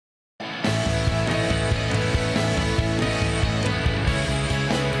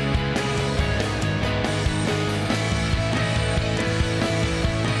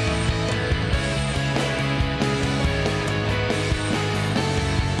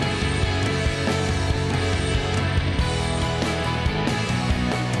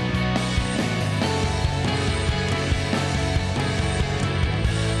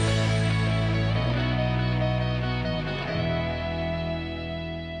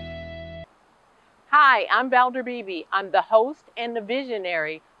Hi, I'm Valder Beebe. I'm the host and the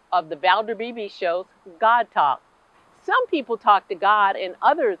visionary of the Valder Beebe Show's God Talk. Some people talk to God and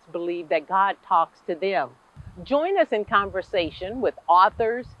others believe that God talks to them. Join us in conversation with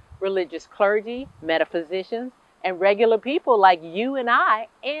authors, religious clergy, metaphysicians, and regular people like you and I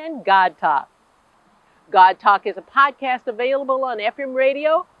and God Talk. God Talk is a podcast available on FM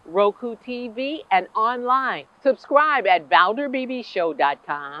radio, Roku TV, and online. Subscribe at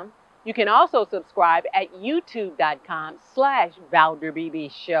ValderBeebeShow.com. You can also subscribe at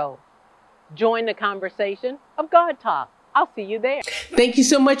YouTube.com/ValderBeebeShow. Join the conversation of God Talk. I'll see you there. Thank you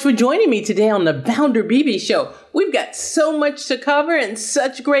so much for joining me today on the Valder Beebe Show. We've got so much to cover and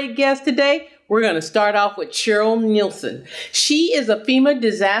such great guests today. We're going to start off with Cheril Nielsen. She is a FEMA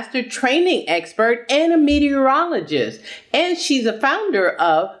disaster training expert and a meteorologist, and she's a founder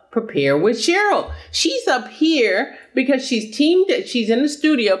of Prepare with Cheril. She's up here because she's in the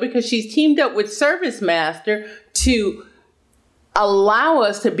studio because she's teamed up with ServiceMaster to allow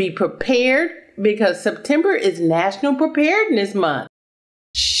us to be prepared because September is National Preparedness Month.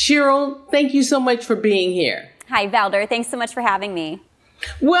 Cheril, thank you so much for being here. Hi, Valder. Thanks so much for having me.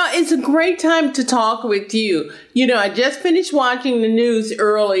 Well, it's a great time to talk with you. You know, I just finished watching the news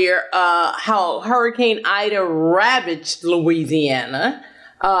earlier, how Hurricane Ida ravaged Louisiana.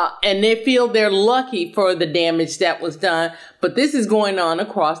 And they feel they're lucky for the damage that was done. But this is going on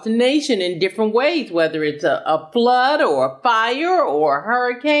across the nation in different ways, whether it's a flood or a fire or a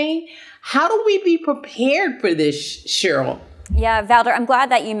hurricane. How do we be prepared for this, Cheril? Yeah, Valder, I'm glad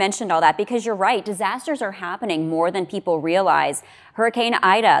that you mentioned all that because you're right. Disasters are happening more than people realize. Hurricane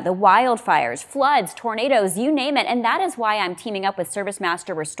Ida, the wildfires, floods, tornadoes, you name it. And that is why I'm teaming up with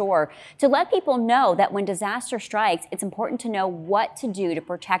ServiceMaster Restore to let people know that when disaster strikes, it's important to know what to do to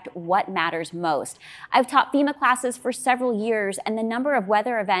protect what matters most. I've taught FEMA classes for several years, and the number of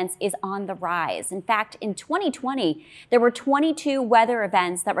weather events is on the rise. In fact, in 2020, there were 22 weather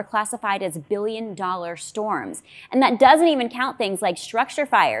events that were classified as billion-dollar storms. And that doesn't even count things like structure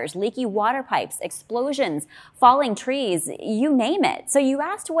fires, leaky water pipes, explosions, falling trees, you name it. So you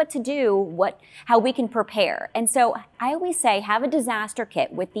asked what to do, how we can prepare. And so I always say have a disaster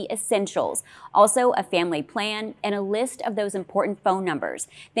kit with the essentials, also a family plan and a list of those important phone numbers.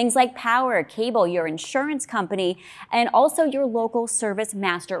 Things like power, cable, your insurance company, and also your local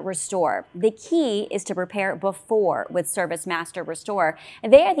ServiceMaster Restore. The key is to prepare before with ServiceMaster Restore.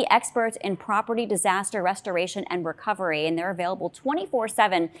 They are the experts in property disaster restoration and recovery, and they're available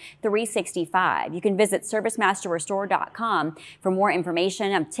 24/7, 365. You can visit ServiceMasterRestore.com for more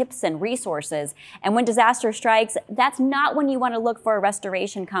information on tips and resources. And when disaster strikes, that's not when you want to look for a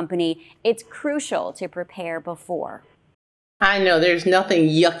restoration company. It's crucial to prepare before. I know there's nothing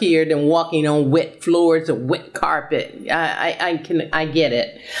yuckier than walking on wet floors or wet carpet. I get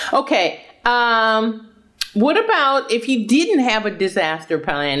it. Okay. What about if you didn't have a disaster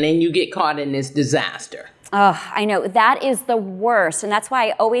plan and you get caught in this disaster? Oh, I know. That is the worst. And that's why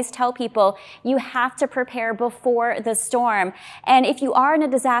I always tell people you have to prepare before the storm. And if you are in a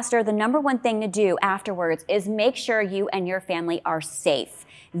disaster, the number one thing to do afterwards is make sure you and your family are safe.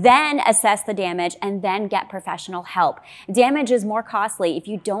 Then assess the damage and then get professional help. Damage is more costly if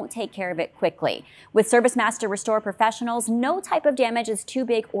you don't take care of it quickly. With ServiceMaster Restore professionals, no type of damage is too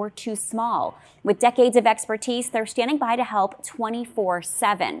big or too small. With decades of expertise, they're standing by to help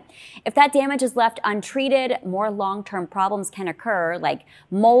 24/7. If that damage is left untreated, more long-term problems can occur like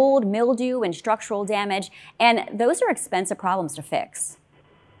mold, mildew, and structural damage, and those are expensive problems to fix.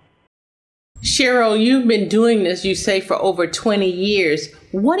 Cheril, you've been doing this, you say, for over 20 years.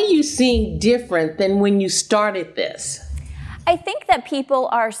 What are you seeing different than when you started this? I think that people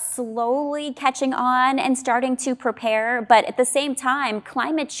are slowly catching on and starting to prepare, but at the same time,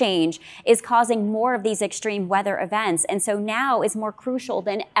 climate change is causing more of these extreme weather events, and so now is more crucial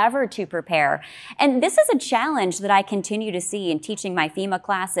than ever to prepare. And this is a challenge that I continue to see in teaching my FEMA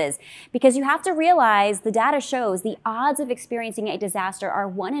classes, because you have to realize the data shows the odds of experiencing a disaster are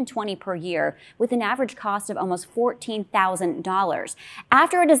 1 in 20 per year, with an average cost of almost $14,000.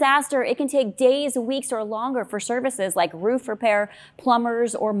 After a disaster, it can take days, weeks, or longer for services like roof repair,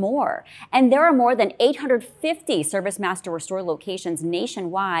 plumbers, or more. And there are more than 850 ServiceMaster Restore locations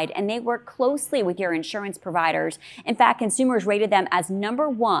nationwide, and they work closely with your insurance providers. In fact, consumers rated them as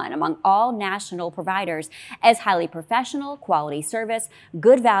 #1 among all national providers as highly professional, quality service,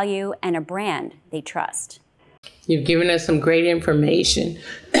 good value, and a brand they trust. You've given us some great information.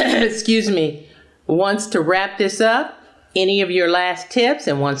 Excuse me. Wants to wrap this up? Any of your last tips?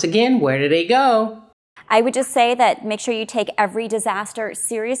 And once again, where do they go? I would just say that make sure you take every disaster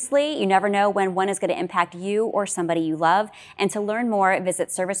seriously. You never know when one is going to impact you or somebody you love. And to learn more, visit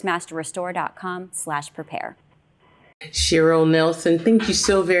servicemasterrestore.com/prepare. Cheril Nelson, thank you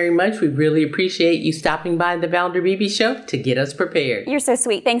so very much. We really appreciate you stopping by the Valder Beebe Show to get us prepared. You're so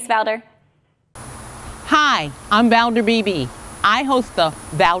sweet. Thanks, Valder. Hi, I'm Valder Beebe. I host the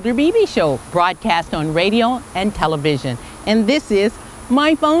Valder Beebe Show, broadcast on radio and television. And this is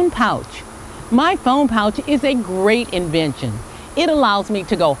my phone pouch. My phone pouch is a great invention. It allows me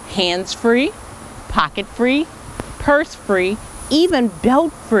to go hands-free, pocket-free, purse-free, even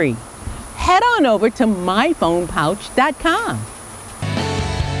belt-free. Head on over to myphonepouch.com.